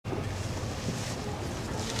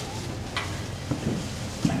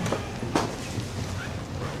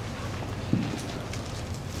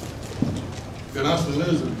announced the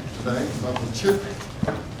news today about the chip.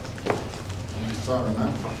 You saw it or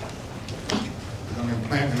not. They're going to be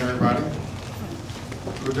implanting everybody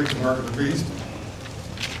who takes the mark of the beast.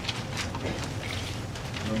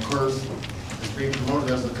 And of course, it's being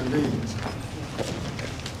promoted as a convenience.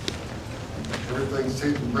 Everything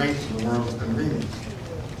Satan brings to the world is convenience.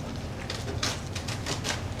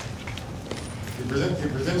 He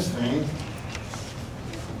presents things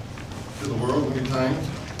to the world many times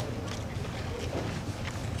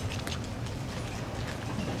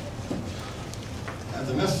as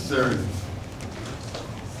a necessary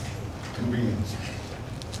convenience.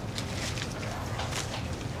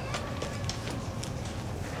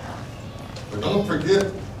 But don't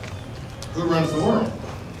forget who runs the world.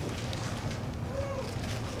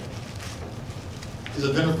 He's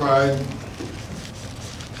identified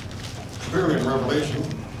clearly in Revelation.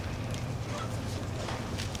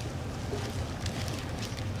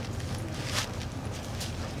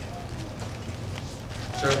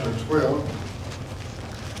 Chapter 12.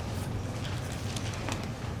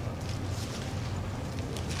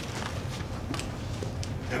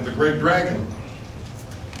 And the great dragon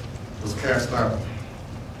was cast out.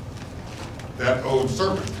 That old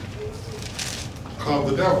serpent called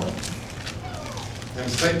the devil. And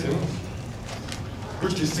Satan,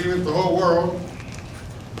 which deceiveth the whole world,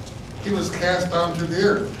 he was cast out into the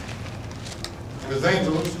earth. And his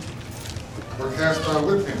angels were cast out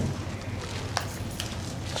with him.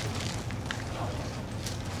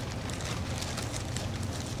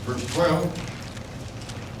 Verse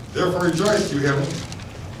 12, therefore rejoice, you heavens,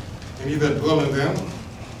 and ye that dwell in them.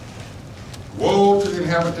 Woe to the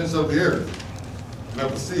inhabitants of the earth and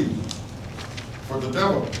of the sea, for the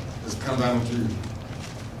devil is come down unto you,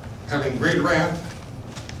 having great wrath,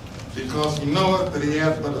 because he knoweth that he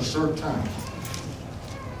hath but a short time.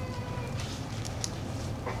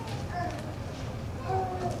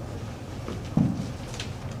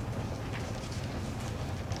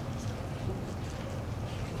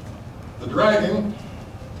 The dragon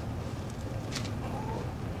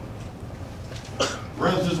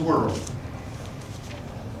runs this world.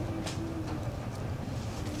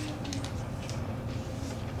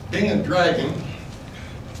 Being a dragon,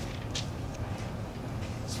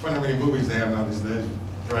 it's funny how many movies they have now these days,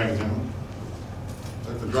 dragons in them.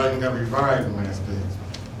 Like the dragon got revived in the last days.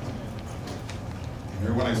 And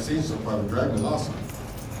everyone I've seen so far, the dragon is awesome.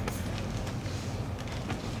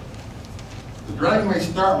 The dragon may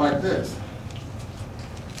start like this.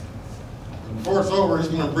 Before it's over, he's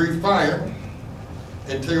going to breathe fire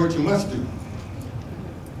and tell you what you must do.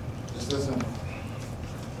 Just listen.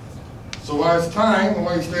 So while it's time, and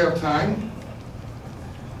while you stay up time,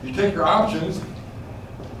 you take your options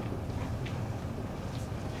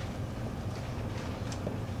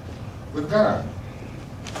with God.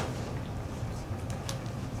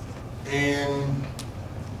 And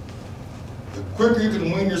the quicker you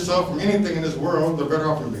can wean yourself from anything in this world, the better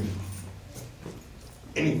off you'll be.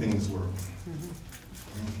 Anything in this world.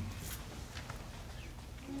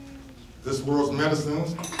 This world's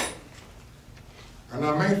medicines are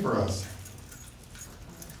not made for us.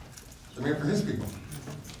 They're made for his people.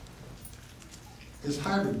 His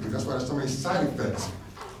hybrid people. That's why there's so many side effects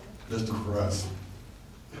listed for us.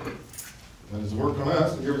 When it's worked on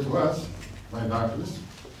us, and give it to us by doctors.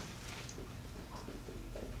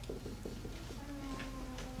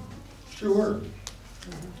 It's true word.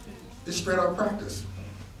 It's straight out practice.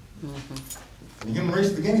 And the human race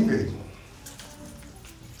is the guinea pig.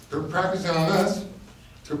 They're practicing on us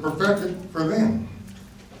to perfect it for them.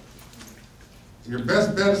 Your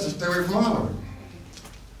best bet is to stay away from all of it.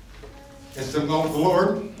 Instead of going with the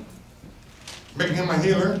Lord, making him a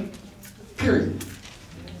healer, period.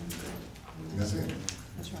 And that's it.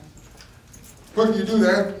 That's right. The quicker you do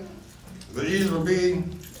that, the easier it will be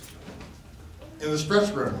in the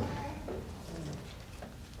stretch run.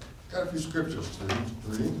 Got a few scriptures to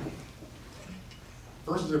read.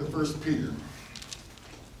 First is in 1 Peter,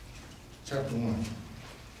 chapter 1.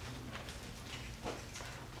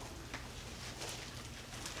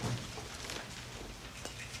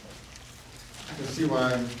 I can see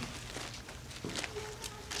why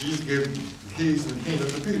Jesus gave the keys to the kingdom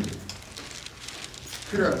to Peter.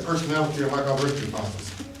 Peter had the personality of like all the rest of the apostles.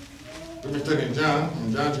 We've been studying John,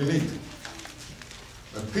 and John's unique.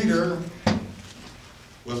 But Peter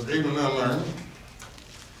was ignorant and unlearned.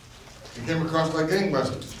 He came across like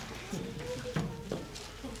gangbusters.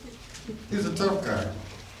 He's a tough guy.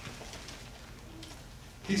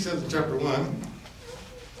 He says in chapter 1,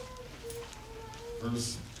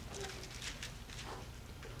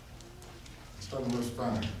 starting verse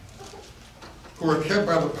 5, who are kept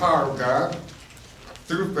by the power of God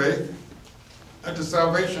through faith unto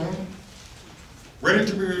salvation, ready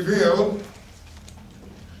to be revealed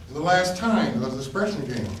in the last time. That was the expression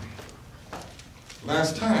again.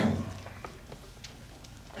 Last time.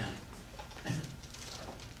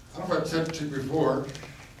 I don't know if I've said it to you before.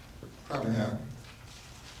 Probably have.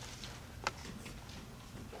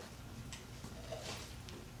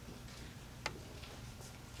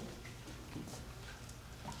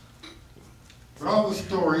 But all the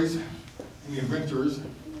stories and the adventures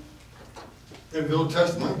in the Old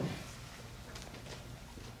Testament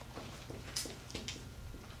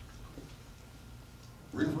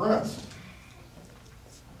read for us.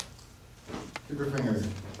 Keep your finger there.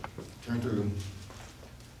 Turn to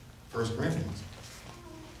 1 Corinthians.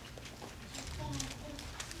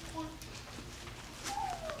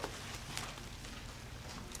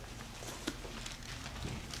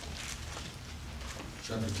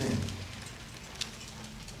 Chapter 10.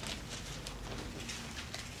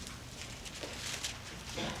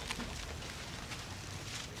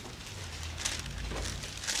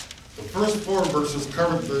 The first 4 verses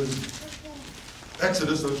covered the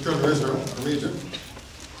Exodus of the children of Israel from Egypt,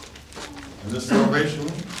 and their salvation,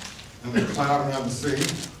 and the cloud around the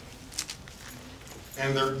sea,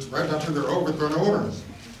 and they're right down to their overthrow in the wilderness.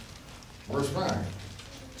 Verse 5.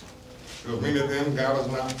 It was mean to them, God was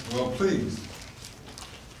not well pleased.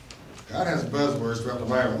 God has buzzwords throughout the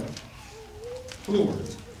Bible, clue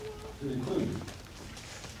words, to be clues.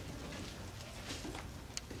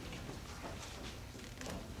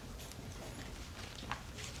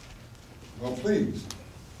 Well pleased.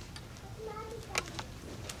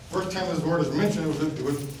 First time this word is mentioned was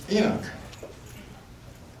with Enoch. It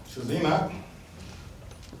says Enoch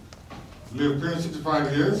lived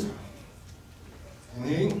 365 years, and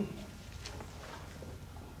he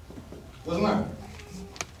was not.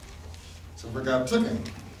 So for God took him.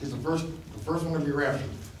 He's the first one to be raptured.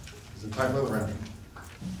 He's the type of the rapture.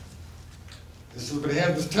 It says, but he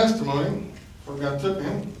had this testimony before God took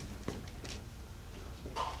him,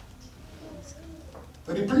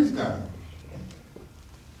 that he pleased God.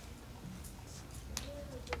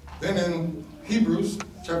 Then in Hebrews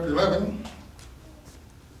chapter 11,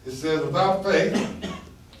 it says, without faith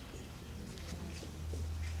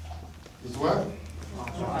is what?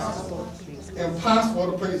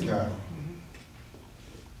 Impossible to please God.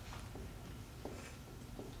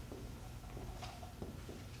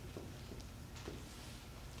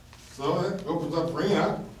 So it opens up for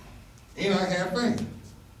Enoch. Enoch had faith.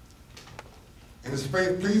 And his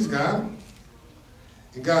faith pleased God.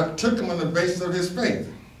 And God took him on the basis of his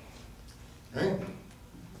faith. Right?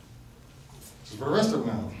 So for the rest of them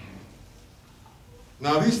now.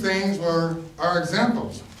 Now these things were our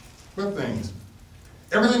examples. What things?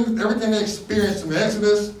 Everything they experienced in the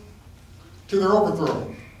Exodus to their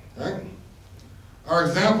overthrow. Right? Our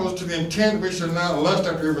examples to the intent we should not lust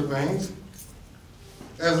after evil things,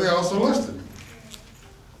 as they also lusted.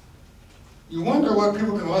 You wonder what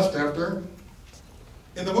people can lust after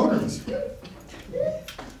in the wilderness,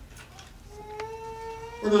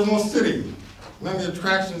 where there's no city, none of the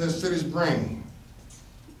attractions that cities bring.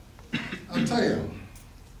 I'll tell you,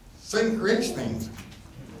 Satan creates things.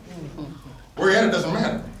 Where you're at, it doesn't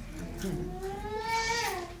matter.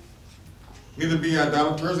 Neither be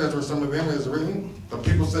idolaters, as were some of them, as written, but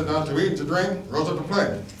people sat down to eat and to drink, rose up to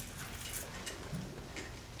play.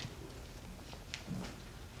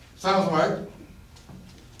 Sounds like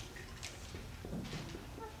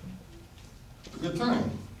a good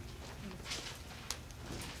time.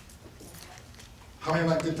 How many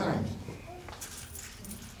like good times?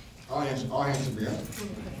 All hands should be up.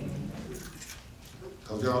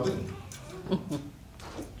 Because we all do.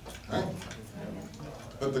 Right?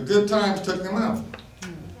 But the good times took them out.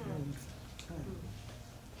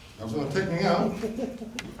 I was going to take me out,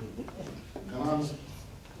 and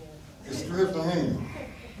it's stripped on menu.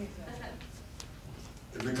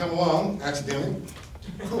 If they come along accidentally,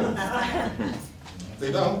 cool. If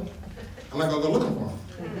they don't, I'm not going to go looking for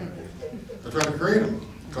them. I try to create them,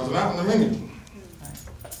 because they're not on the menu.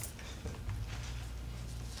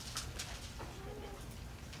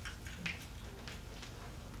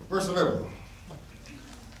 Verse 11.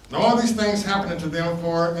 Now all these things happened to them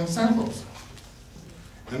for ensamples,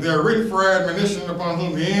 and they are written for our admonition, upon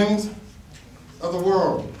whom the ends of the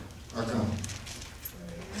world are come.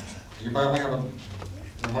 Anybody have a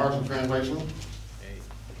margin translation?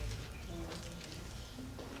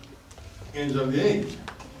 Ends of the age.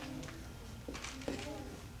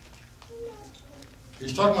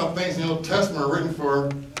 He's talking about things in the Old Testament are written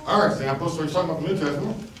for our example, so he's talking about the New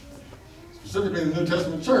Testament, specifically the New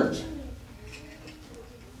Testament church.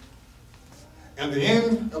 And the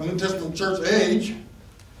end of the New Testament church age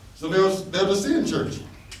the Laodicean church.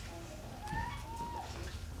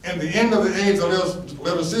 And the end of the age of the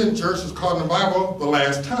Laodicean church is called in the Bible the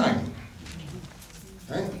last time.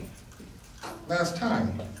 Okay? Last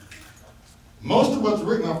time. Most of what's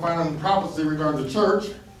written, I find in prophecy regarding the church,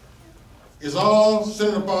 is all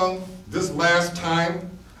centered upon this last time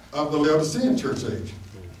of the Laodicean church age.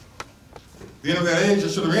 The end of that age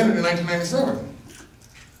should have ended in 1997.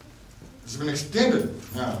 It's been extended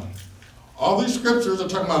now. All these scriptures are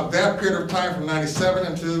talking about that period of time from 97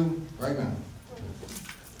 until right now.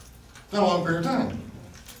 Not a long period of time.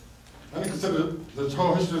 When you consider the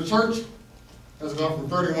whole history of the church has gone from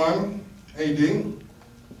 31 AD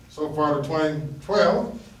so far to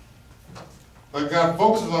 2012. But God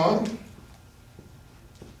focuses on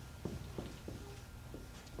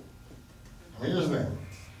how many years now?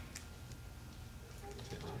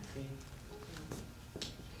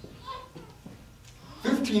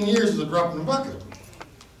 15 years is a drop in the bucket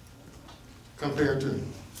compared to.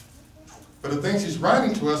 But the things he's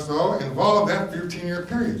writing to us, though, involve that 15-year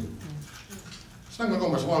period. It's not going to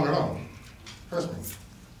go much longer at all. Trust me.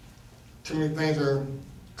 Too many things are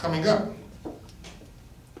coming up.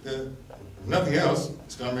 If nothing else,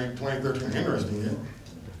 it's going to make 2013 an interesting year.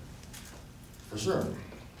 For sure.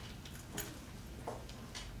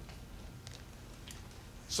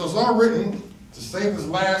 So it's all written to save this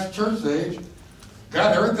last church age.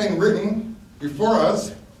 Got everything written before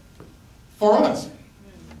us, for us.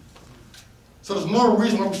 So there's no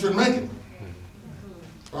reason why we shouldn't make it.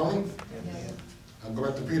 Follow me? I'll go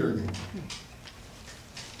back to Peter again.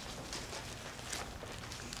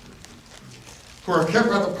 Who are kept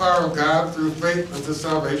by the power of God through faith unto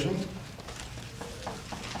salvation,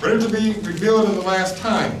 ready to be revealed in the last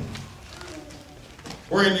time,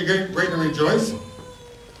 wherein you greatly rejoice,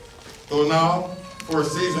 though now for a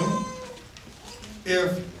season,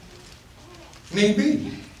 if need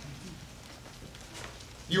be.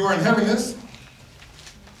 You are in heaviness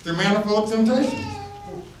through manifold temptations.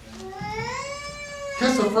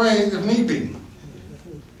 Catch the phrase, if need be.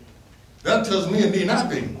 That tells me it need not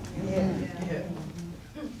be.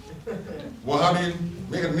 Well, how do you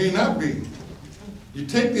make it need not be? You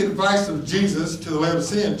take the advice of Jesus to the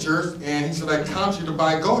Laodicean church, and he said, I count you to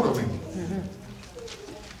buy gold of me.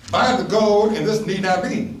 Buy the gold, and this need not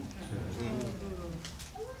be.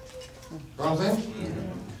 You know what I'm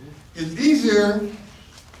saying? It's easier,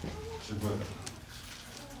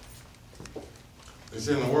 they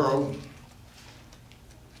say in the world,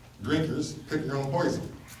 drinkers, pick your own poison.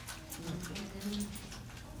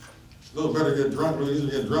 It's a little better to get drunk, really easy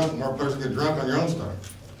to get drunk, more pleasure to get drunk on your own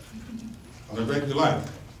stuff. On the drink you like.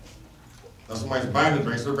 Now somebody's buying the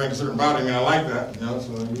drink, so they're bringing a certain body, I like that, you know,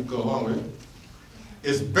 so you go along with it.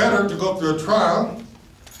 It's better to go through a trial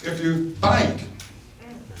if you buy it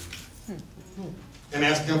and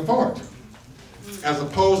ask him for it, as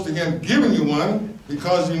opposed to him giving you one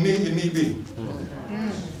because you need be.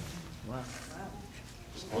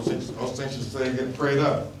 Most things should say get prayed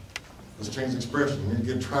up. Let's change the expression. You need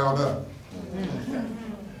to get trialed up.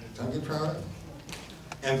 Time to get trialed up.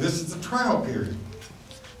 And this is the trial period.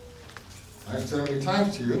 I've said many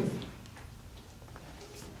times to you, it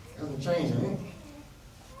hasn't changed any.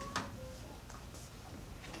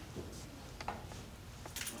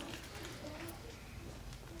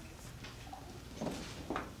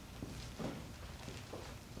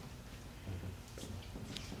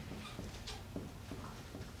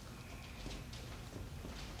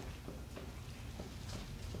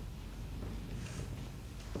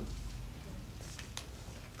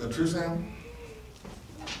 Is that true, Sam?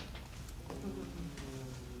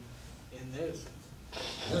 In this.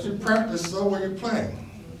 As you practice, so will you play.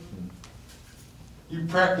 You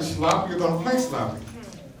practice sloppy, you're going to play sloppy.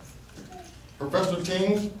 Professional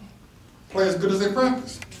teams play as good as they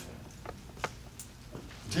practice.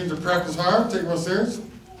 Teams that practice hard, take it more serious,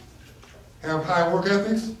 have high work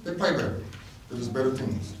ethics, they play better. They're just better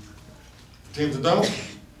teams. Teams that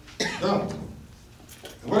don't.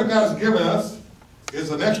 And what God has given us is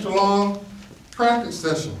an extra long practice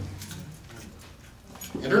session.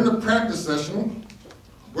 And during the practice session,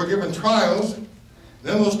 we're given trials.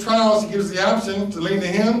 Then those trials, he gives the option to lean to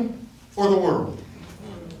him or the world.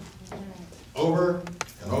 Over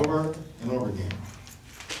and over and over again.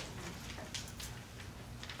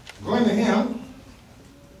 Going to him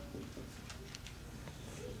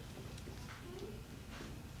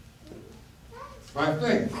by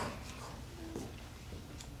faith.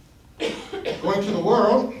 Going to the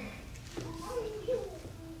world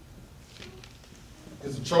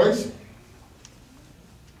is a choice.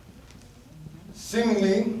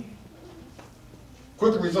 Seemingly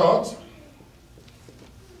quick results.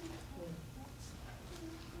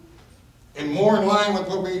 more in line with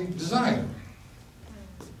what we desire.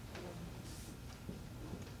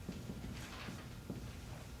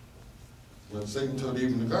 But Satan told Eve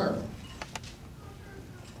in the garden,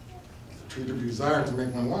 the tree to be desired to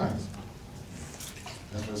make one wise.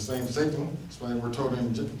 That's the same Satan, that's why we're told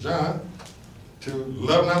in John, to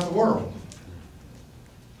love not the world.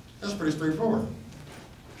 That's pretty straightforward.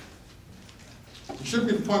 You should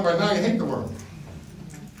be at the point by now you hate the world.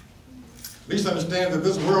 At least understand that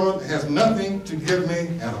this world has nothing to give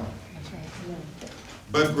me at all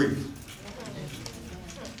but grief,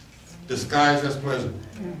 disguised as pleasure.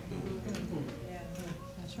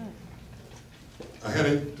 A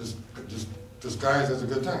headache disguised as a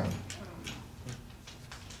good time.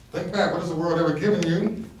 Think back, what has the world ever given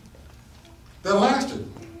you that lasted?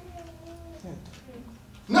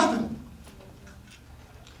 Nothing.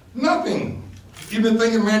 Nothing. Even the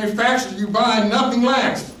thing it manufactures, you buy, nothing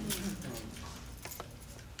lasts.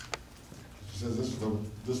 She says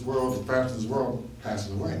this world, the fashion of this world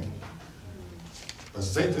passes away. But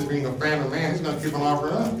Satan, being a fan of man, he's going to keep on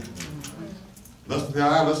offering up. Lust of the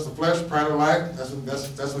eye, lust of the flesh, pride of life,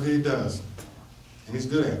 that's what he does. And he's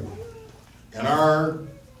good at it. And our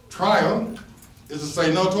trial is to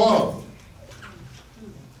say no to all of them.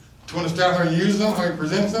 To understand how he uses them, how he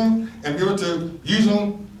presents them, and be able to use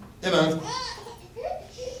them in a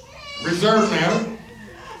reserved manner,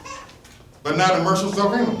 but not immerse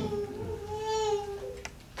yourself in them.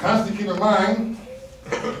 Constantly keep in mind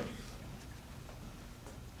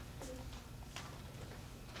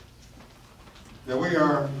that we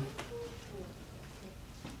are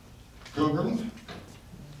pilgrims,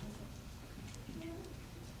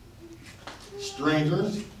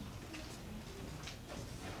 strangers,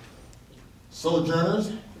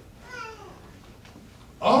 sojourners.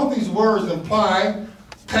 All of these words imply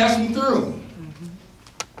passing through.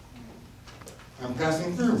 I'm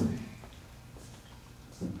passing through.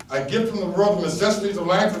 I get from the world the necessities of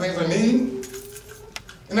life, the things I need,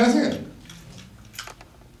 and that's it.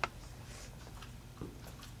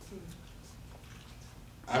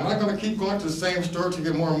 I'm not going to keep going to the same store to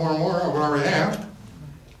get more and more and more of what I already have.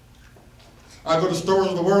 I go to stores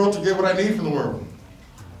of the world to get what I need from the world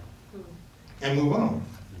and move on.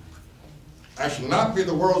 I should not be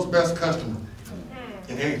the world's best customer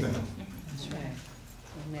in anything. That's right.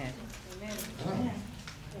 Amen. Amen.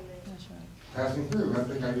 That's right. Passing through. I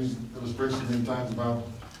think I used illustrations many times about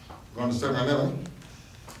going to 7-Eleven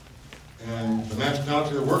and the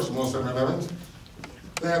nationality that works in most 7-Elevens.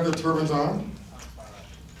 They have their turbans on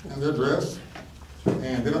and they're dressed,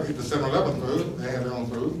 and they don't eat the 7-Eleven food. They have their own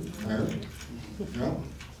food. You know,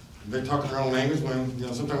 they talk in their own language when, you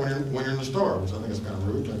know, sometimes when you're in the store, which I think is kind of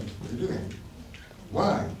rude, but they do that.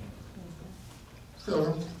 Why?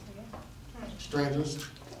 Pilgrims, strangers,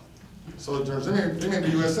 sojourners. They may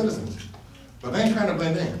be U.S. citizens, but they ain't trying to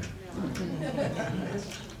blend in.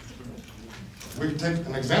 We can take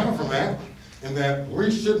an example from that, in that we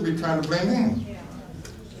shouldn't be trying to blend in.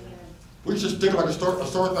 We should stick like a sore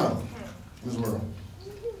thumb in this world.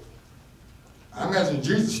 I imagine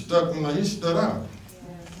Jesus stuck, you know, he stood out.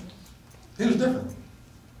 He was different.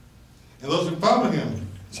 And those who followed him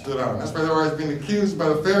stood out. That's why they're always being accused by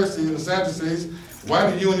the Pharisees and the Sadducees. Why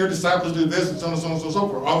do you and your disciples do this and so on and so on and so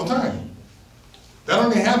forth all the time? That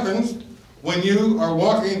only happens when you are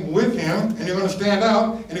walking with him and you're going to stand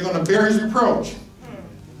out and you're going to bear his reproach.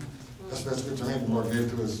 That's that scripture the Lord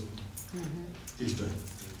gave to us Easter.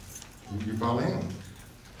 You follow him.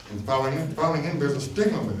 And following him, there's a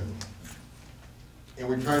stigma with it. And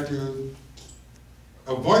we try to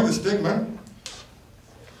avoid the stigma,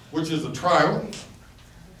 which is a trial.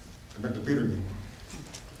 Back to Peter again.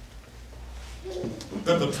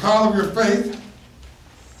 That the trial of your faith,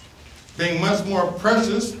 being much more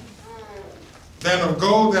precious than of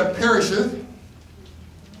gold that perisheth.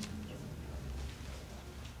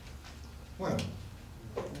 Well,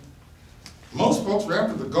 most folks are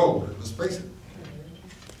after the gold, let's face it.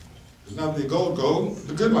 It's not the gold,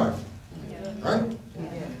 the good life. Right?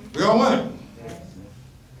 We all want it.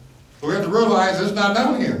 But we have to realize it's not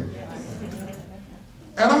down here.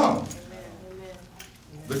 At all.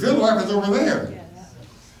 The good life is over there.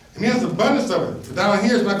 And he has abundance of it. But down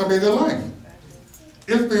here it's not going to be a good life.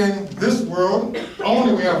 If in this world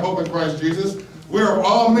only we have hope in Christ Jesus, we are of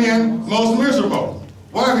all men most miserable.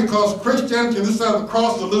 Why? Because Christianity on this side of the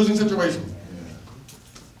cross is a losing situation.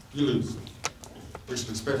 You lose. We should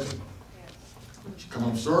expect it. You come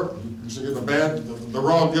up short, you should get the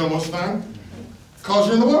wrong deal most of the time, because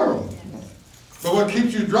you're in the world. But what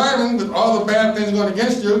keeps you driving with all the bad things going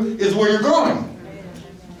against you is where you're going.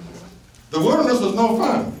 The wilderness was no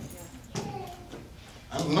fun.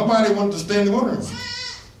 Nobody wanted to stay in the wilderness.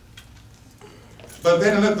 But they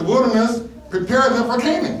didn't let the wilderness prepare them for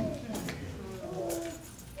Canaan.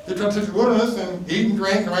 They try to take the wilderness and eat and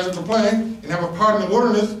drink and rise up to play and have a party in the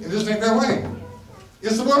wilderness, and this ain't that way.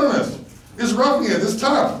 It's the wilderness. It's rough here. It's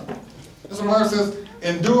tough. That's what the Bible says,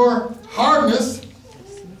 endure hardness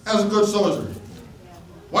as a good soldier.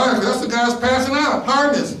 Why? Because that's the guy's passing out,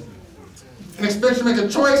 hardness. And expects you to make a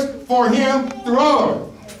choice for him through all of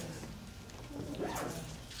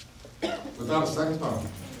it. Without a second thought.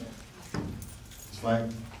 It's like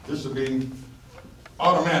this should be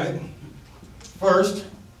automatic, first,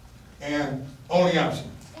 and only option.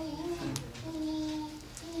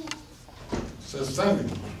 It says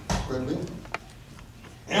Sunday, quickly.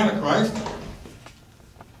 Antichrist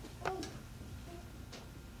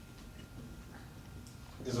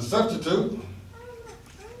is a substitute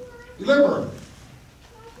deliverer.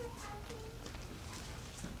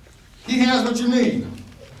 He has what you need.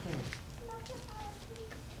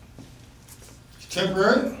 It's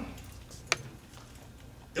temporary.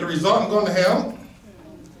 It'll result in going to hell.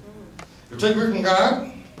 It'll take you from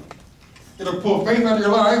God. It'll pull faith out of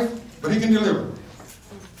your life, but he can deliver.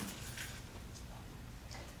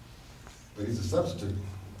 But he's a substitute.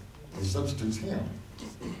 He substitutes him.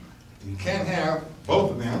 You can't have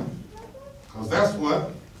both of them, because that's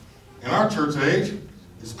what, in our church age,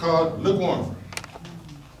 is called lukewarm.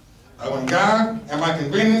 I want God at my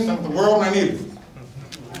convenience and the world when I need it.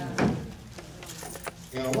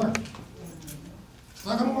 It ain't gonna work. It's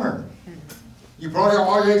not gonna work. You probably have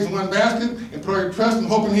all your eggs in one basket and put your trust and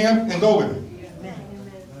hope in him and go with it.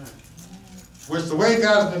 Which the way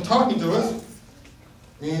God has been talking to us,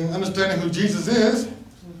 in understanding who Jesus is,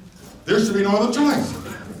 there should be no other choice.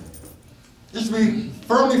 It should be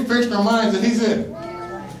firmly fixed in our minds that he's it.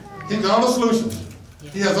 He's got all the solutions.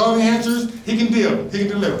 He has all the answers. He can deal. He can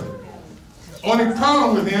deliver. Only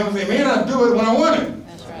problem with him is they may not do it when I want it.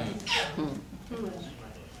 That's right.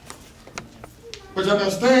 But you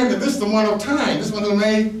understand that this is the one of time. This is one who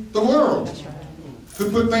made the world. That's right.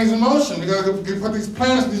 Who put things in motion. Who put these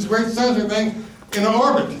planets, these great suns and everything in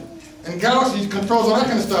orbit. And galaxies, controls all that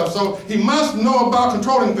kind of stuff. So he must know about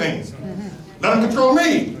controlling things. Let him control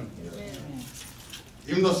me.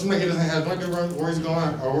 Even though somebody doesn't have no idea where he's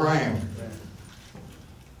going or where I am.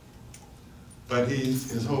 But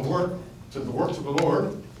his whole work, to the works of the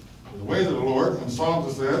Lord, the ways of the Lord, in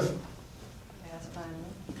Psalms it says,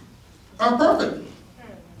 are perfect.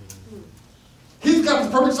 He's got the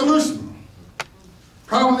perfect solution.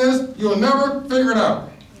 Problem is, you'll never figure it out.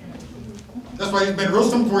 That's why he's made real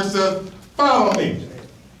simple where he says, follow me.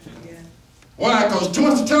 Why? Because it's too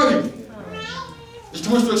much to tell you. It's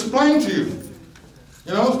too much to explain to you.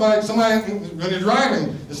 You know, it's like somebody, when you're driving,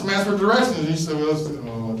 and somebody asks for directions, and you say, well,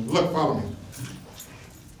 look, follow me.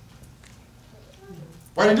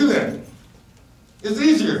 Why do you do that? It's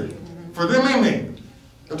easier for them and me.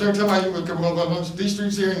 If they're telling you, we're going to go to these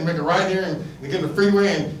streets here, and make a right here, and you get in the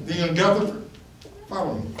freeway, and then you're going to get there,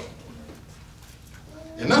 follow me.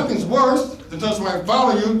 And nothing's worse than telling somebody to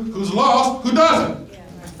follow you who's lost, who doesn't.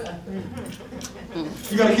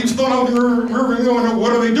 You got to keep slowing over the river and going,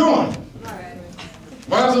 what are they doing?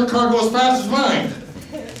 Why does their car go as fast as mine?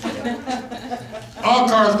 All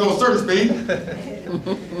cars go a certain speed.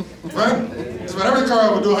 Right? So about every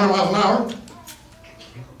car will do 100 miles an hour.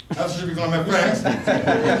 That should be going that fast.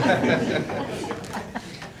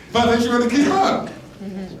 But they should really keep up.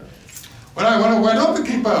 Why don't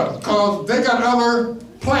they keep up? Because they got other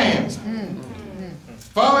plans.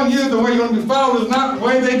 Following you the way you want to be followed is not the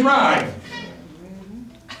way they drive.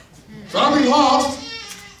 So I'll be lost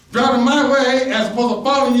driving my way as opposed to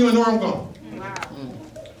following you and where I'm going.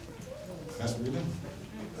 That's what we do.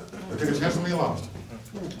 We'll take a chance to be lost.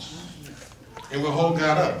 And we'll hold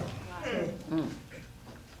God up.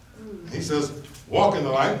 He says, walk in the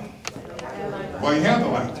light while you have the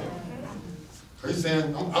light. So he's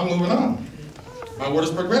saying, I'm moving on. My word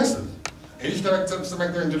is progressive. And you start to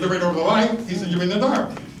back there and deliberate over the light, he said, you're in the dark.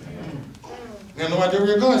 You have no idea where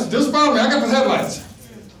you're going. He said, just follow me, I got the headlights.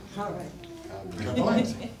 I got the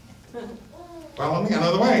lights. Follow me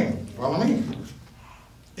another way. Follow me.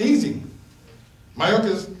 Easy. My yoke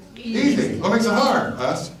is easy. What makes it hard?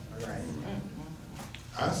 Us.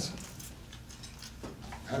 Us.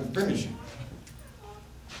 I haven't finished.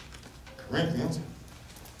 Corinthians.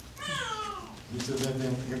 He says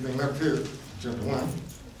anything left here, chapter 1.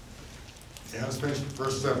 Yeah, let's finish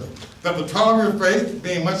verse 7. That the trial of your faith,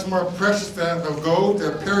 being much more precious than of gold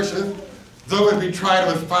that perisheth, though it be tried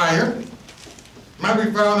with fire, might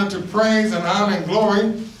be found unto praise and honor and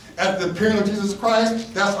glory at the appearing of Jesus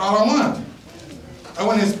Christ. That's all I want. I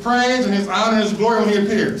want his praise and his honor and his glory when he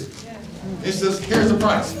appears. He says, here's the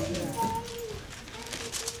price.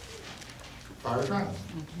 fiery trials.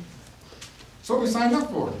 So we signed up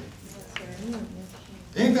for it.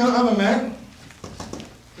 Anything other than that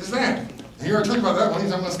is that. And you already talked about that one. He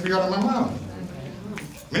said, I'm going to speak out of my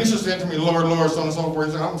mouth. Minister said to me, Lord, Lord, so on and so forth.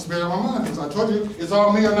 He said, I'm going to speak out of my mouth. Because I told you, it's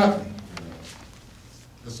all me or nothing.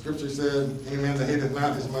 The scripture said, any man that hateth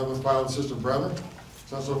not his mother, father, sister, brother,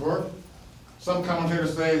 so on and so forth. Some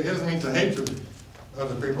commentators say it doesn't mean to hate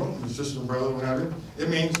other people, your sister and brother, whatever. It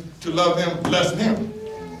means to love them less than him.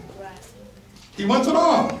 He wants it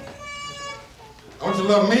all. I want you to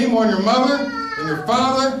love me more than your mother, than your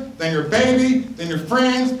father, than your baby, than your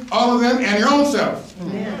friends, all of them, and your own self.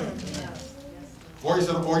 Amen. Or he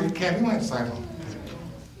said, or you can't be my disciple.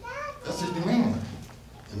 That's his demand.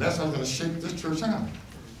 And that's how I'm going to shape this church out.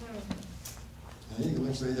 And you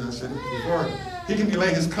can say, I said it before, he can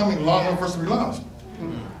delay his coming long enough for us to be lost.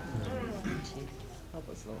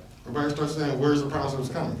 Everybody starts saying, where's the promise of his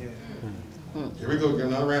coming? Here we go, get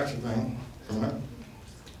another rapture thing coming up.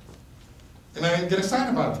 And I didn't get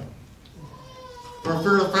excited about it. For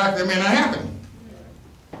fear of the fact that it may not happen.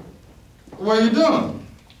 What are you doing?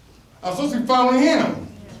 I'm supposed to be following him.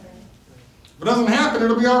 If it doesn't happen,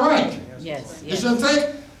 it'll be all right. Yes. It shouldn't take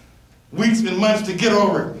weeks and months to get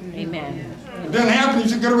over it. Amen. If it doesn't happen, you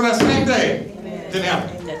should get over that same day. It didn't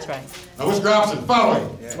happen. That's right. Now what's your option? Follow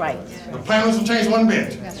him. That's right. The plan doesn't change one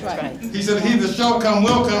bit. That's right. He said, he that shall come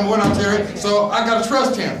will come, will not tarry. So I got to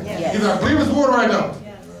trust him. Yes. Either I believe his word or I don't.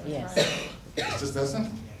 Yes. It's just that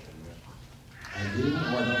simple. I believe him or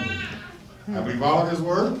I don't believe him. I believe all of his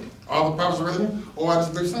word, all the prophets are written, or I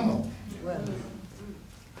just believe some of them.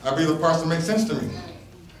 I believe the parts that make sense to me.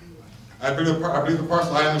 I believe the parts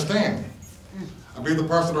that I understand. I believe the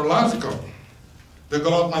parts that are logical. That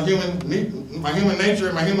go off my human nature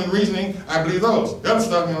and my human reasoning. I believe those. The other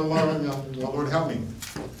stuff, Lord help me.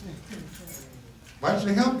 Why should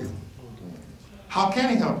he help you? How can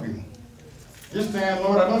he help you? You're saying,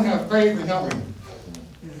 Lord, I don't have faith to help me.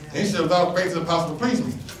 And he said, without faith it's impossible to please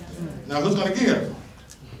me. Now who's going to give?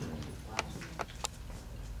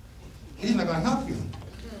 He's not going to help you.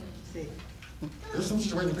 There's some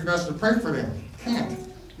situations people ask to pray for them. Can't.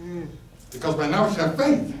 Because by now we should have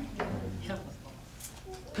faith.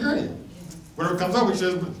 Period. Whatever comes up, he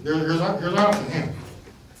says, here's our option. Here.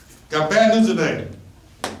 Got bad news today.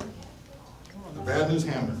 The bad news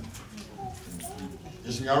hammer.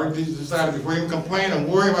 You see, already decided before you even complain and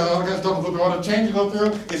worry about all that kind of stuff, look at all the change you go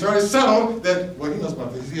through, it's already settled that, well, he knows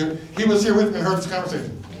about this. He was here with me and heard this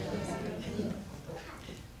conversation.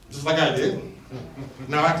 Just like I did.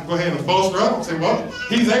 Now I can go ahead and bolster up and say, well,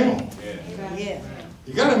 he's able. Yeah.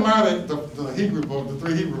 You got to admire that the Hebrew boy, the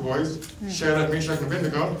three Hebrew boys, Shadrach, Meshach, and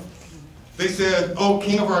Abednego. They said, "Oh,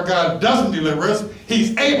 King of our God doesn't deliver us;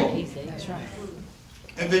 He's able." That's right.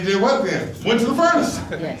 And they did what then? Went to the furnace.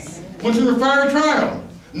 Yes. Went to the fiery trial,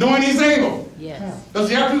 knowing He's able. Yes. Does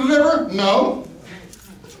He have to deliver? No.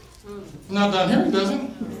 Not down here, He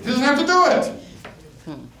doesn't. He doesn't have to do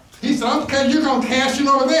it. He said, "Okay, you're going to cash in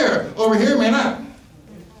over there. Over here, may not."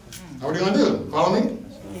 Now, what are you going to do? Follow me?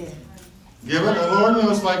 Give it, oh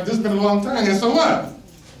Lord, it's like this has been a long time, and so what?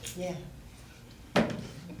 Yeah.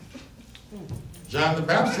 John the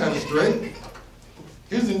Baptist had it straight.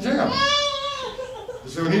 He was in jail.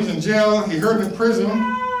 So when he was in jail, he heard in prison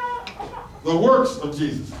the works of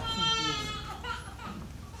Jesus.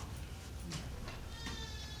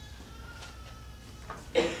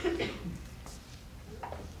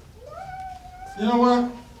 You know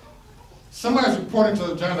what? Somebody's reporting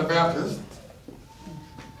to John the Baptist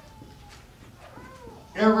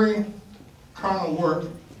every carnal work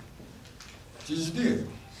Jesus did.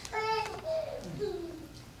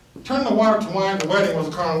 Turning the water to wine at the wedding was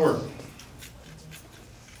a carnal work.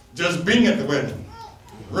 Just being at the wedding,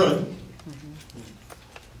 really.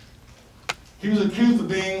 He was accused of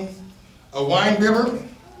being a wine bibber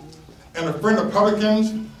and a friend of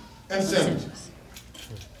publicans and sinners.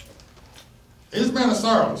 He's a man of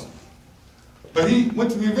sorrows. But he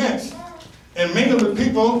went to the events and mingled with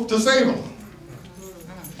people to save them.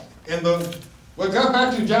 And what got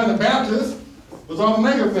back to John the Baptist was all the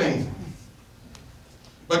negative things.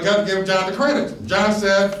 But God gave John the credit. John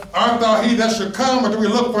said, "Art thou he that should come, or do we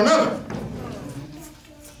look for another?"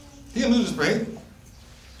 He didn't lose his faith.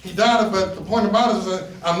 He doubted, but the point about it is that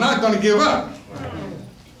I'm not going to give up.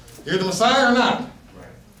 You're the Messiah or not?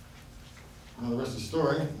 You know the rest of the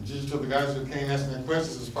story. Jesus told the guys who came asking their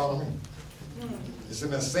questions, says, "Follow me." It's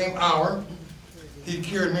in that same hour, he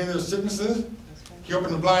cured many of their sicknesses. He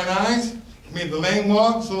opened the blind eyes. He made the lame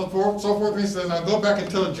walk, so forth. And he says, "Now go back and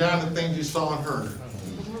tell John the things you saw and heard.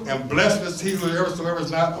 And blessed is he whosoever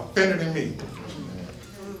is not offended in me."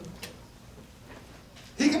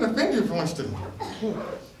 He can offend you if he wants to.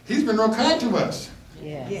 He's been real kind to us.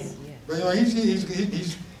 Yes. But you know,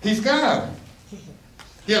 he's God.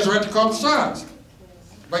 He has the right to call the shots.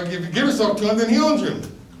 But if you give yourself to him, then he owns you.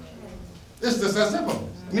 It's just that simple.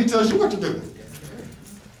 And he tells you what to do.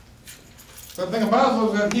 But the thing about it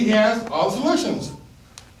is that he has all the solutions.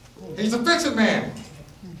 He's a fix-it man.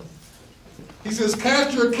 He says,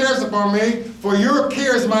 cast your cares upon me, for your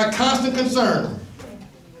care is my constant concern.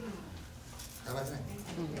 I like that.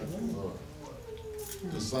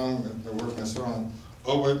 The song, the word of that song,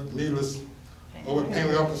 oh, what needless, oh, what pain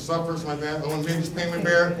we often suffer, something like that, oh, what needless pain we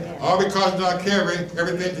bear, all because you do not carry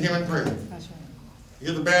everything to him in prayer. You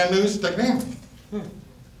get the bad news, take it to him.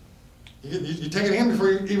 You take it to him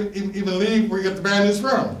before you even leave where you get the bad news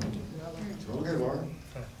from. So, okay, Lord,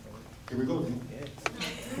 here we go.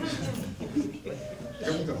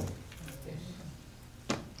 Here we go.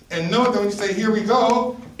 And know that when you say, here we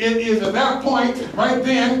go, it is at that point, right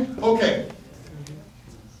then, okay.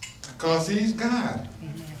 Because he's God.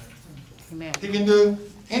 Amen. He can do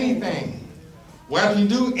anything. Why doesn't he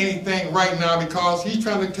do anything right now? Because he's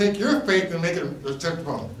trying to take your faith and make it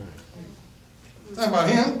acceptable. It's not about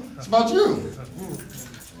him. It's about you.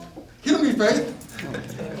 He don't need faith.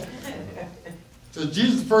 So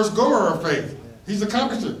Jesus' first goer of faith. He's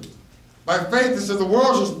accomplished it. By faith, it says the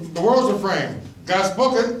worlds are framed. God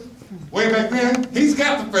spoke it way back then. He's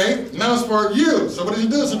got the faith. Now it's for you. So what does he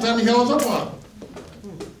do? Sometimes he holds up on it.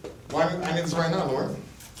 Why? I need this right now, Lord.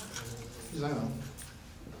 He says, I know.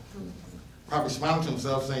 Probably smiling to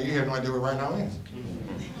himself, saying, you have no idea what right now is.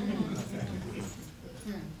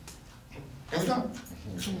 And we're done.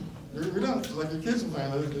 We're done. It's like your kids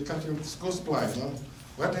sometimes. They come to you with school supplies. You know?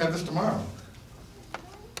 We'll have to have this tomorrow.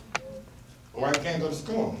 Or I can't go to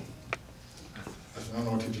school. I don't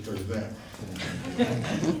know what teacher told you that.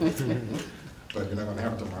 But you're not going to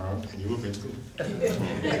have it tomorrow, and you will be in school.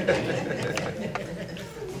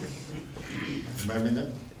 You might mean that?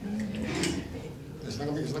 You're not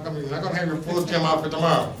going to have your full gym outfit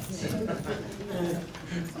tomorrow.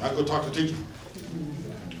 I'll go talk to the teacher.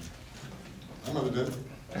 My mother did.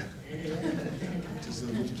 She said,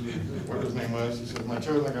 what his name was, she said, my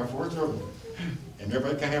children, I got 4 children. And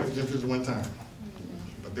everybody can't have the gym shoes at one time.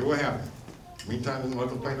 But they will have it. Meantime, they want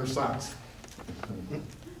to complain their socks.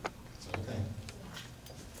 It's okay.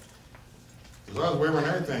 As long as we're on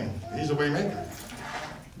everything, he's a way maker.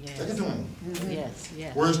 Yes. Take it to him. Yes.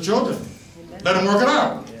 We're his children. Let him work it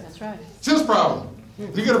out. That's right. It's his problem.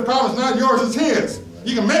 If you get a problem, it's not yours, it's his.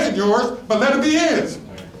 You can make it yours, but let it be his.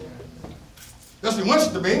 That's what he wants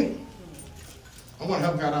it to be. I want to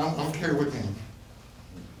help God. I'm going to carry with him.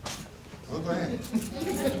 Well, go ahead.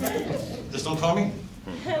 Just don't call me.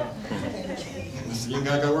 You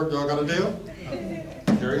guys got to work, y'all got a deal?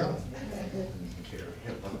 Carry on.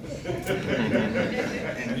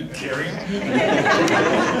 And you carry on.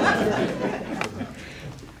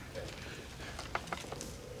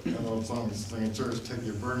 That old song is singing in church, take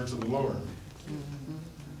your burden to the Lord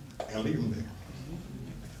and leave him there.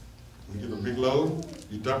 When you get a big load,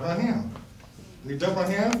 you dump it on him. When you dump on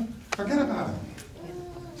him, forget about him.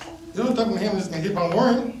 You don't dump on him and just keep on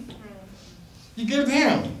worrying. You give it to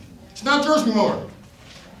him. It's not yours anymore.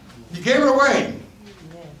 You gave it away.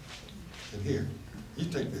 And here, you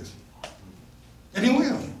take this. And he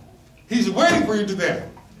will. He's waiting for you to do that.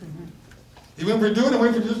 He's waiting for you to do it and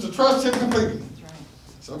waiting for you to trust him completely.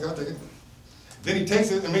 So okay, I'll take it. Then he takes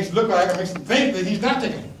it and makes it look like it, makes him think that he's not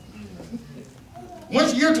taking it.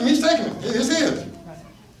 Once you give it to him, he's taking it. It's his.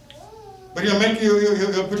 But he'll make you,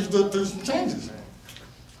 he'll put you through some changes.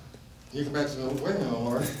 You come back and say, wait a minute,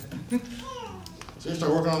 Lord. So you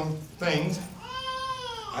start working on things.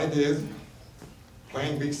 I did.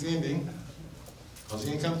 Plan B, C, and D. Because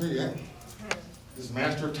he ain't come through yet. This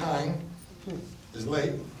master of time is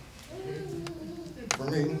late. For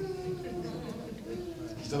me.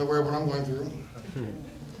 He's not aware of what I'm going through.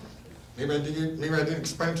 Maybe I didn't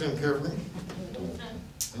explain it to him carefully.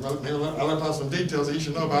 Maybe I left out some details that he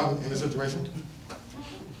should know about in the situation.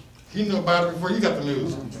 He knew about it before you got the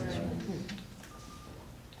news.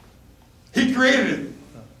 He created it.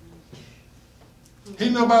 He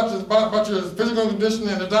knew about your physical condition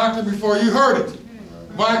and the doctor before you heard it.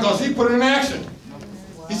 Why? Because he put it in action.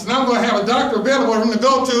 He said, I'm going to have a doctor available for him to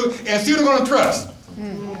go to and see who they're going to trust.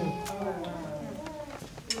 And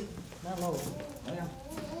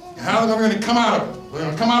how are they going to come out of it? They're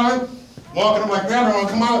going to come out of it, walking up like that, or they're going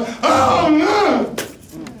to come out of it, oh no!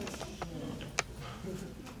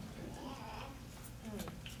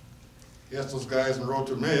 He asked those guys on the road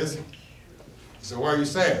to Emmaus, he said, why are you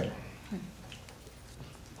sad?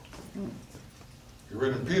 You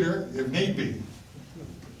read in Peter, if need be.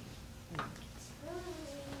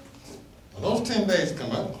 When those 10 days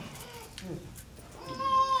come up,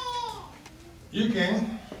 You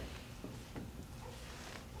can.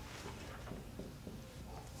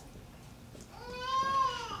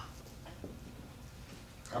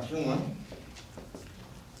 Option 1.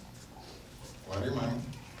 Why do you mind?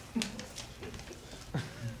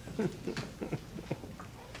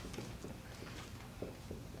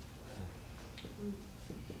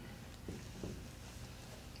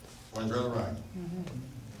 One's rather right.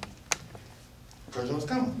 Because you know it's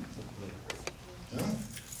coming. Yeah?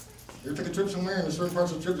 You take a trip somewhere and there's certain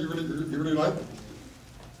parts of the trip you really like.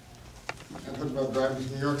 I've heard about driving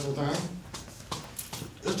to New York sometime.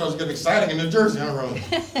 It starts getting exciting in New Jersey on the road.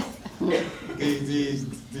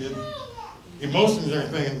 the emotions and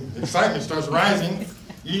everything, the excitement starts rising.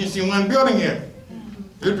 You didn't see one building yet.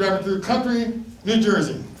 You're driving through country New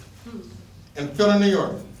Jersey and filling New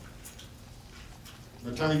York. By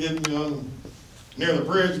the time you get near the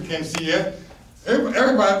bridge, you can't see yet.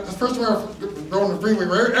 Everybody, the first time I go on the freeway,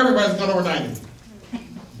 everybody's going over 90.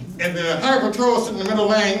 And the highway patrol is sitting in the middle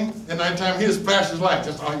lane at nighttime, he just flashes lights.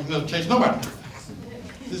 That's all, he doesn't chase nobody.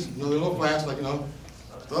 Just a little flash, like, slow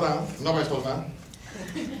down. Nobody slows down.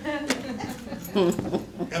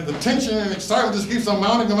 And the tension and excitement just keeps on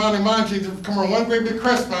mounting and mounting and mounting. You come on one great big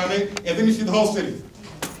crest finally, and then you see the whole city.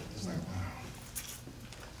 It's like, wow.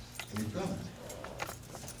 And you feel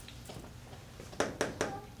it.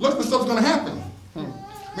 Look what stuff's going to happen.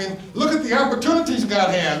 I mean, look at the opportunities God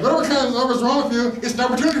has. Whatever's wrong with you, it's an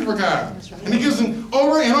opportunity for God. Right. And He gives them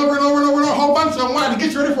over and over and over and over and a whole bunch of them. Why? To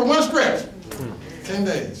get you ready for one stretch. 10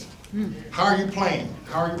 days. How are you playing?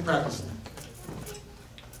 How are you practicing?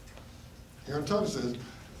 Here in Torah says,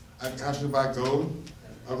 I asked you to buy gold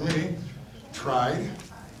of me, tried.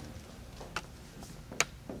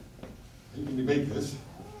 You can debate this.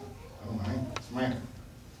 I don't mind. It's mine. In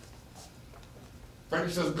fact,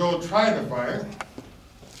 it says gold tried the fire.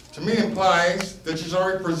 To me implies that she's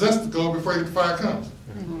already possessed the gold before the fire comes.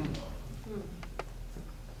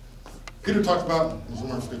 Peter talks about, there's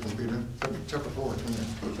more scripture in Peter, chapter 4,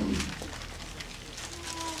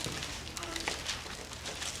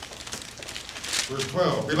 verse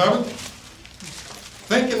 12. Beloved,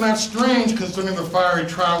 think it not strange concerning the fiery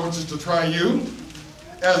trial which is to try you,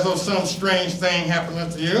 as though some strange thing happened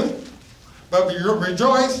unto you, but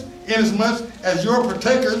rejoice inasmuch as you are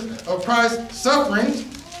partakers of Christ's sufferings.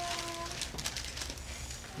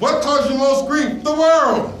 What caused you most grief? The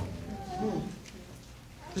world.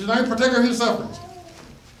 He's not a partaker of his sufferings.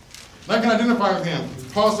 And I can identify with him.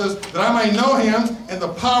 Paul says that I might know him and the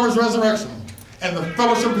power of his resurrection and the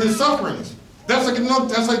fellowship of his sufferings. That's how you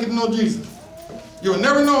get to know Jesus. You will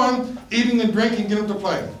never know him eating and drinking, get him to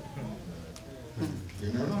play.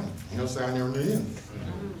 You never know him. He'll say, I never knew you.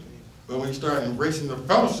 But when you start embracing the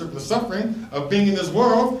fellowship and the suffering of being in this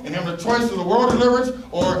world and having a choice of the world deliverance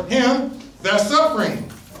or him, that's suffering.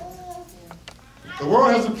 The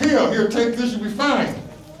world has a pill. Here, take this, you'll be fine.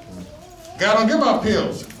 God don't give out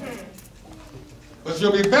pills. But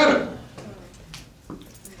you'll be better.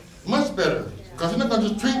 Much better. Because he's not going to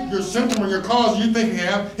just treat your symptom or your cause you think you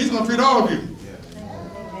have. He's going to treat all of you.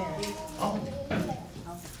 Oh.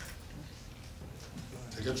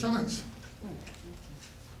 Take a choice.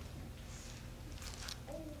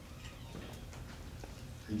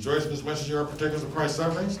 Rejoice in as much as you are partakers of Christ's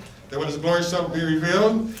sufferings, that when his glory shall be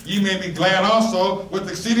revealed, ye may be glad also with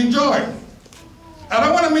exceeding joy. I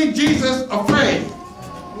don't want to meet Jesus afraid.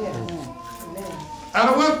 I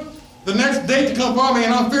don't want the next day to come for me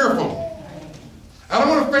and I'm fearful. I don't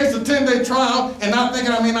want to face a 10-day trial and not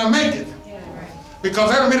thinking I may not make it. Because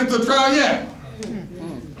I haven't made it to the trial yet.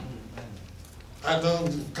 I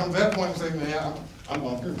don't come to that point and say, man, I'm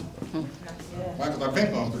going through. Why? Because I've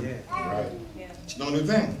been going through. Right. It's no new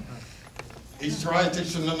thing. Each trial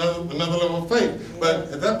takes you to another level of faith.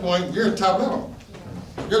 But at that point, you're at top level.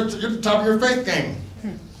 You're at the top of your faith game.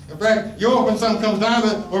 In fact, you open something comes down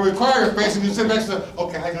that will require faith, and you sit back and say,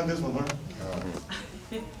 okay, I got this one, Lord.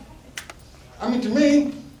 I mean, to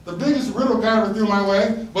me, the biggest riddle God ever threw my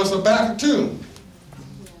way was Habakkuk 2.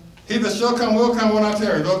 He that shall come will come, will not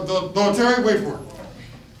tarry. Though tarry, wait for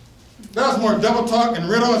it. That was more double talk and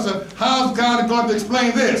riddle. And said, how's God going to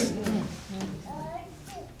explain this?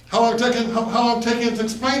 How long taking to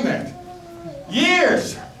explain that?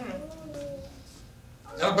 Years.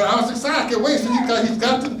 But I was excited. I can't wait. So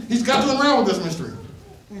he's got to unravel this mystery.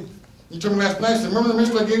 You told me last night, so remember the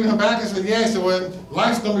mystery I gave him back? I said, yeah. So well,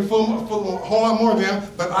 life's going to be full of a whole lot more of them,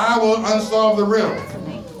 but I will unsolve the riddle.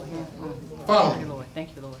 Follow me.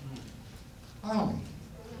 Thank you, Lord. Follow me.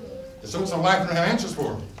 There's so much in life you don't have answers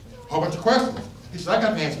for. A whole bunch of questions. He said, I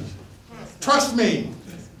got the answers. Trust me.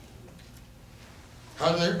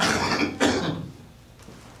 How do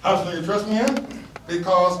you trust me in?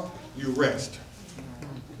 Because you rest.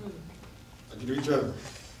 you do each other.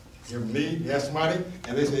 You have a need, you ask somebody,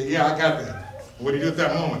 and they say, yeah, I got that. What do you do at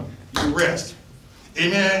that moment? You rest.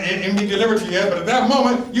 Amen. It ain't be delivered to you yet, but at that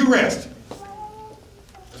moment, you rest.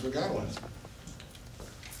 That's what God wants.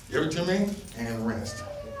 Give it to me and rest.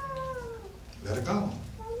 Let it go.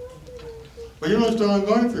 But you know what I'm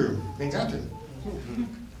going through. You ain't got to. You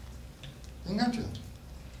ain't got to.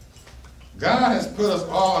 God has put us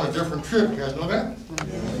all on a different trip. You guys know that?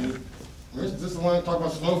 This is the one that talks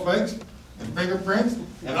about snowflakes and fingerprints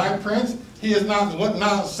and eye prints. He is not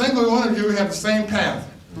a single one of you have the same path.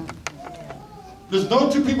 There's no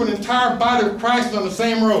two people in the entire body of Christ on the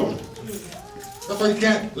same road. That's why you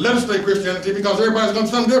can't legislate Christianity, because everybody's doing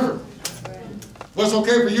something different. What's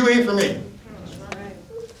okay for you ain't for me.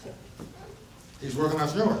 He's working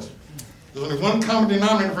out yours. There's only one common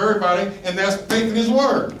denominator for everybody, and that's faith in His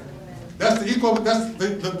Word. That's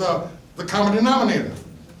the common denominator.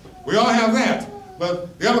 We all have that.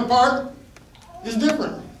 But the other part is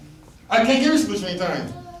different. I can't give you a solution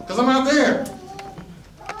anytime, because I'm out there.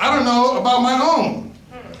 I don't know about my own.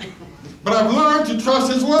 But I've learned to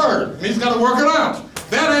trust His Word, and He's got to work it out.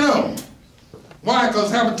 That I know. Why? Because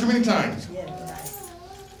it's happened too many times.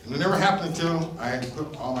 And it never happened until I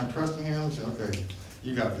put all my trust in Him and said, okay,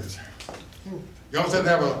 you got this. You always have to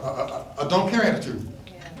have a don't care attitude.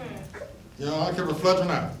 You know, I don't care if it floods or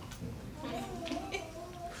not.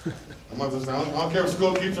 My mother said, I don't care if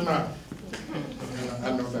school keeps or not.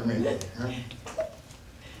 I know what that means. Yeah?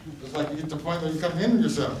 It's like you get to the point where you come to end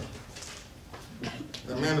yourself.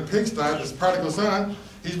 The man, the pigsty, this prodigal son,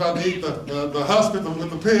 he's about to eat the husk with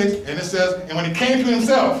the pigs, and it says, and when he came to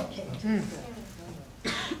himself, and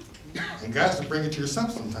God has to bring it to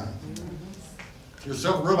yourself sometime.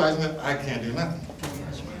 Yourself realizing that I can't do nothing.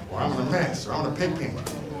 Or I'm in a mess, or I'm in a pig pen.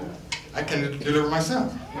 I can't deliver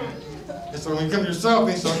myself. And so when you come to yourself,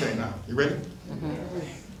 you say, okay, now, you ready?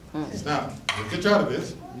 It's now, we'll get you out of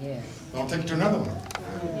this. Yeah. I'll take you to another one.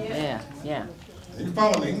 Yeah. Yeah. And you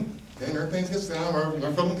follow me, okay, and everything gets down,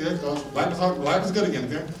 we're feeling good, because life is good again,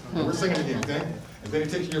 okay? And we're singing again, okay? And then he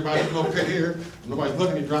takes you to your body, you go pit here, and nobody's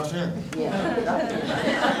looking, he drops here.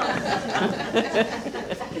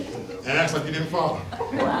 And acts like you didn't fall.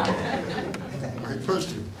 Wow. Or he pushed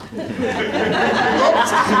you.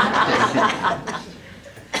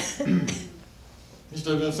 He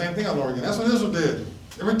started doing the same thing all over again. That's what Israel did.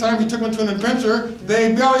 Every time he took them to an adventure,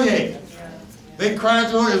 they bellyached. They cried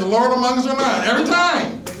to the Lord, is the Lord among us or not? Every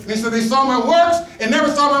time. And he said, they saw my works and never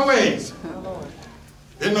saw my ways.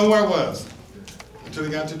 Didn't know where I was. Until they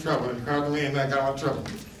got into trouble. And he cried to me and I got out of trouble.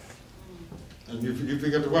 And you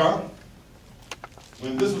figured, well,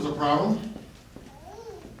 when this was a problem,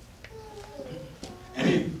 and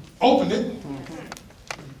he opened it,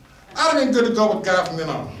 I'd have been good to go with God from then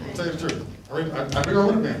on. I'll tell you the truth. I figure I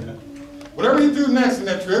would have been. Whatever he do next in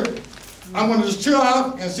that trip, I'm going to just chill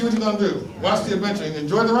out and see what he's going to do. Watch the adventure and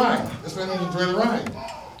enjoy the ride. That's what I mean, enjoy the ride.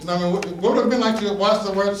 You know, I mean, what would it have been like to watch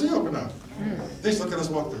the Red Sea open up? They just look at us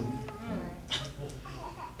walk through.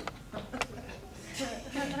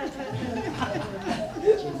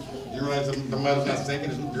 You realize the mud is not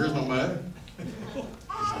sinking, there is no mud.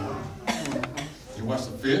 You watch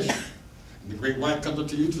the fish, and the great white comes up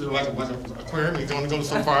to you, like an aquarium, you can only go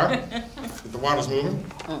so far, if the water's moving.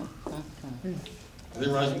 And then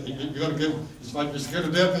you realize you're going to get, it's like you're scared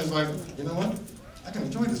to death, and it's like, you know what? I can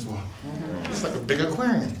enjoy this walk. It's like a big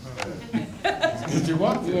aquarium. Did you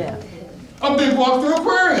walk through? Yeah. A big walk through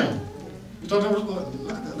aquarium. You thought there was,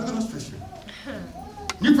 look at those fish here.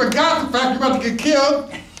 You forgot the fact you're about to get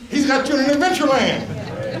killed. He's got you in an adventure land.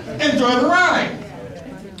 Enjoy the ride.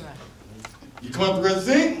 You come up the Red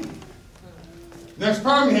Sea. Next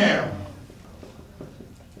problem you have.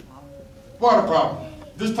 Water problem.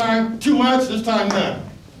 This time too much, this time none.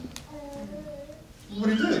 What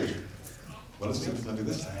do you do? Well, let's see what he's going to do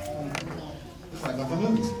this time. It's like the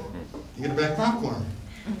movies. You get a bag of popcorn.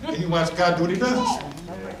 And you watch God do what he does.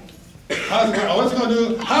 What's he going to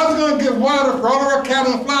do? How's he going to give water for all of our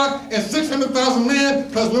cattle and flock and 600,000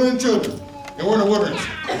 men plus women and children? And we're in the wilderness.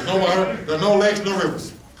 There's no water, there are no lakes, no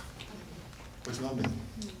rivers. What's he going to do?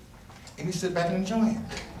 And he sit back and enjoy it.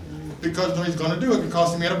 Because you know he's going to do it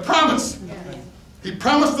because he made a promise. He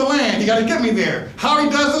promised the land. He got to get me there. How he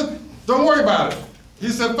does it, don't worry about it. He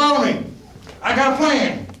said, follow me. I got a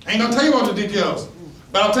plan. I ain't going to tell you all the details.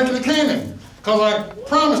 But I'll take you to Canaan because I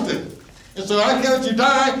promised it. And so I can't let you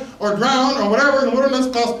die or drown or whatever in the wilderness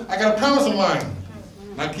because I got a promise in line.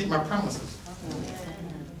 And I keep my promises.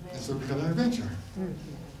 And so it becomes an adventure. And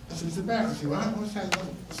so you sit back and say, well, what's that?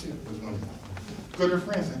 Let's see what's going on. Go to your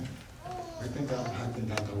friends and I think God's going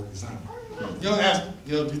to work this out. You don't ask,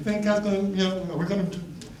 do you think God's going to, are we going to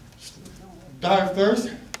die of thirst?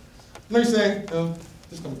 You know, you say, oh,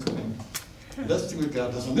 this is going to be cool. Let's see what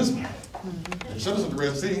God does on this one. And showed us at the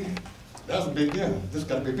Red Sea. That was a big deal. This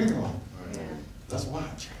got to be a bigger one. Let's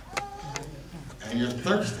watch. And you're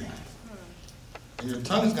thirsty. And your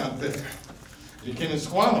tongue is kind of thick. You can't even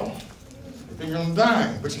swallow. You think you're going to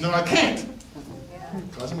die. But you know I can't.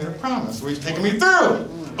 Because he made a promise. So he's taking me through.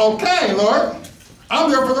 Okay, Lord.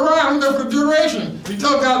 I'm there for the ride. I'm there for the duration. You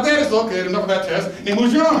tell God that, it's okay. Enough of that test. And he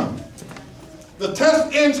moves you on. The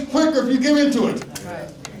test ends quicker if you give into it. Right.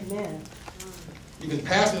 Amen. You can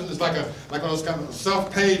pass it. It's like one of those kind of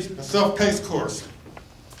self-paced course.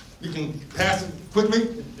 You can pass it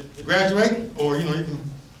quickly, graduate, or you can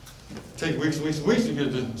take weeks and weeks and weeks to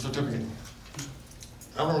get the certificate.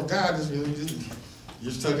 I remember God you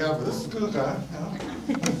just took out, but this is good, God.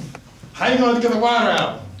 How you going to get the water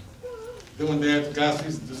out? Doing that, God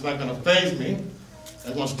says it's not going to faze me.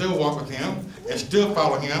 I'm going to still walk with him and still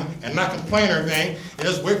follow him and not complain or anything and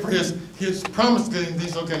just wait for his promise.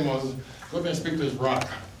 He's okay, Moses. Go there and speak to this rock.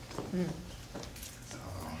 So,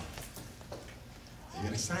 you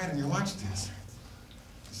get excited and you watch this.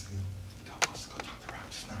 You say, let's go talk to the rock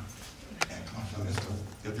just now. And come on, let's go.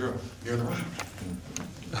 You're the rock.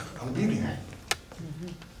 I'm going to be there.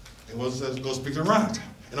 And Moses says, go speak to the rock.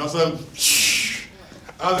 And all of a sudden,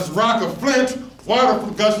 out of this rock of flint, water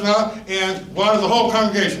gushing out, and water the whole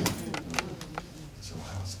congregation. So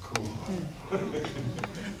that was cool.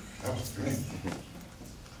 That was great.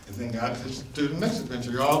 And then God just do the next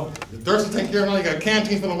adventure. You're thirsty, take care of it. You got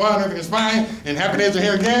canteens full of water, and everything is fine, and happy days are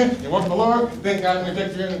here again. You walk with the Lord, then God's going to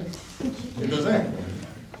take you in, and he does that.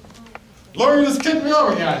 Lord, you just kicked me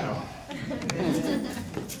over. Yeah, I know.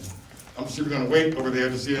 I'm sure you're going to wait over there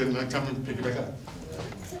to see it and come and pick it back up.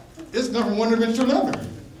 It's going from one adventure to another.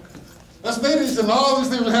 That's ladies, and all these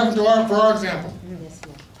things will happen for our example.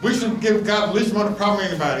 We should give God the least amount of problem to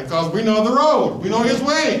anybody because we know the road. We know his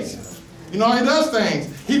ways. You know how he does things.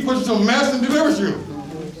 He puts you to a mess and delivers you.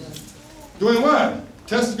 Doing what?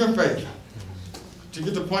 Testing your faith. To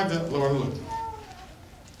get to the point that, Lord, look,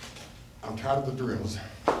 I'm tired of the drills.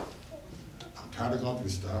 I'm tired of going through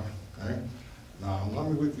stuff. Okay? Now, I'm going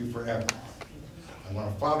to be with you forever. I'm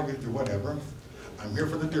going to follow you through whatever. I'm here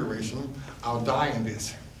for the duration. I'll die in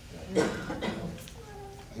this. He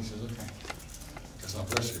says, okay. Guess I'll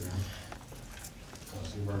bless you, man.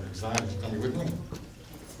 Because you were excited to come with me.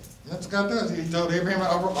 And that's what God does. He told Abraham,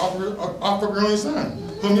 offer up your only son,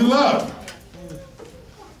 whom you love.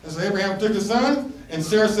 And so Abraham took his son, and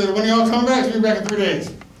Sarah said, when y'all come back, she'll be back in 3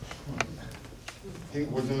 days. He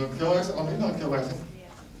was going to kill Isaac? Oh, he's going to kill Isaac.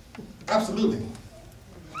 Absolutely.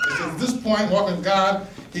 At this point, walking with God,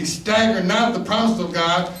 he staggered not the promises of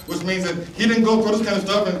God, which means that he didn't go through this kind of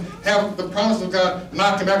stuff and have the promise of God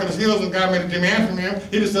knock him back on his heels and God made a demand from him.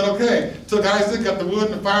 He just said, okay, took Isaac, got the wood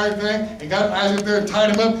and the fire thing, and got Isaac there and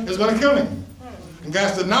tied him up, and was going to kill him. And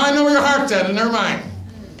God said, now I know where your heart's at, and never mind.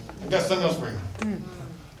 I got something else for you.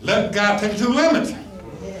 Let God take you to the limit.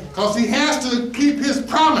 Because he has to keep his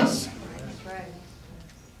promise.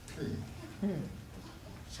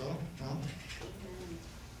 So,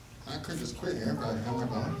 I could just quit here, but I'm not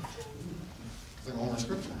going to. There's one more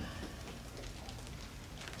scripture.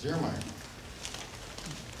 Jeremiah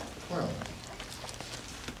 12.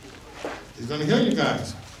 He's going to heal you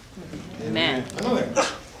guys. Amen. I know that.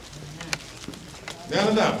 Down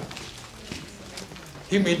and down.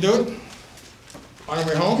 He may do it on your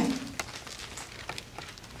way home.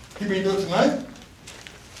 He may do it tonight.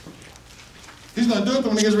 He's going to do it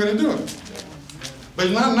when he gets ready to do it. But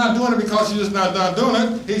he's not doing it because he's just not doing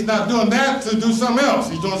it. He's not doing that to do something else.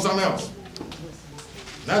 He's doing something else.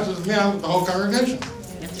 That's what's now with the whole congregation.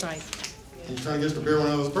 That's right. He's trying to get us to bear one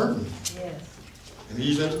another's burden. Yes. And he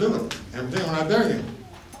used that to do it. Everything, we're not there yet.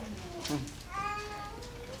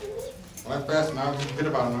 Well, I fast now, just forget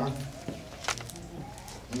about it now.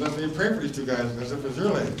 And that's when you pray for these two guys, as if it's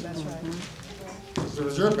your leg. That's right. As if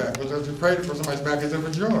it's your back. As if you prayed for somebody's back, as if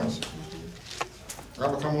it's yours.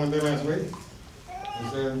 Robert come one day last week. He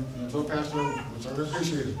said, so Pastor, which I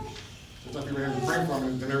appreciate it. Sometimes people have to pray for me,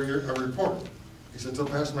 and then every report. He said, so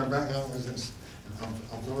Pastor, my back now is this. I'm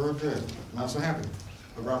feeling real good. I'm not so happy.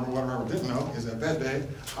 But what Robert didn't know is that day,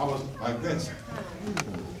 I was like this.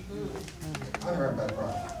 I never had back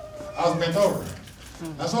problem. I was bent over.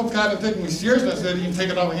 I was hoping God didn't take me seriously. I said, you can take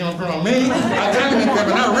it off of him and put it on me. I kind of meant that,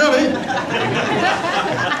 but not really.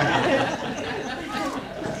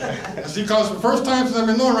 See, because the first time since I've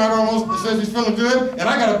been knowing Robert almost, he says he's feeling good, and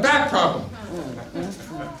I got a back problem.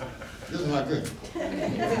 This is not good. I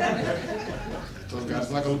told God,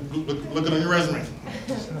 it's not going to look it on your resume.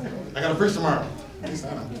 I got to preach tomorrow. At least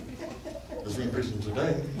I know. Just being preaching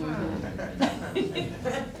today.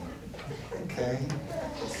 Okay.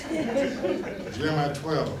 Jeremiah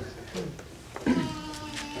 12.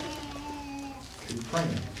 Keep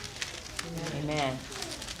praying. Amen.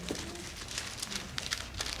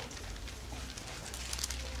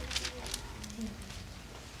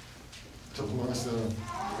 So the Lord said,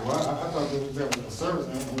 well, I thought there was a service,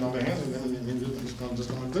 and on the hands, and you're just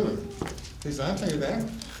going to do it. He said, I'll tell you that.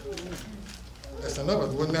 I said, no, but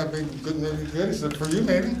wouldn't that be good, maybe good? He said, for you,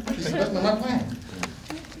 maybe. He said, that's not my plan.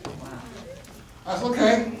 I said,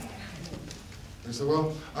 okay. He said,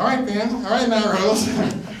 well, all right then. All right now, Rose.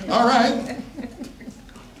 All right.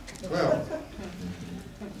 Well,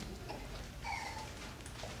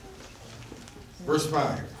 verse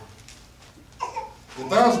 5. If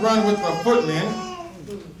thou run with the footmen,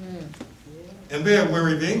 and they have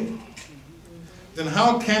wearied thee, then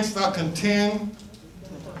how canst thou contend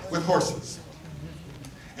with horses?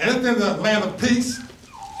 And if in the land of peace,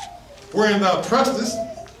 wherein thou trustest,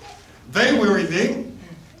 they weary thee,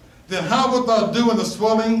 then how wilt thou do in the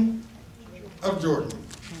swelling of Jordan?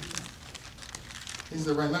 He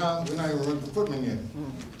said, right now, we're not even running the footmen yet.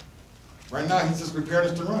 Right now, he's just prepared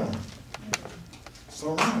us to run.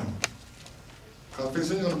 So run. Because pretty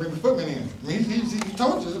soon he's going to bring the footmen in. I mean, he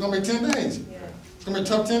told you it's going to be 10 days. It's going to be a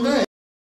tough 10 days.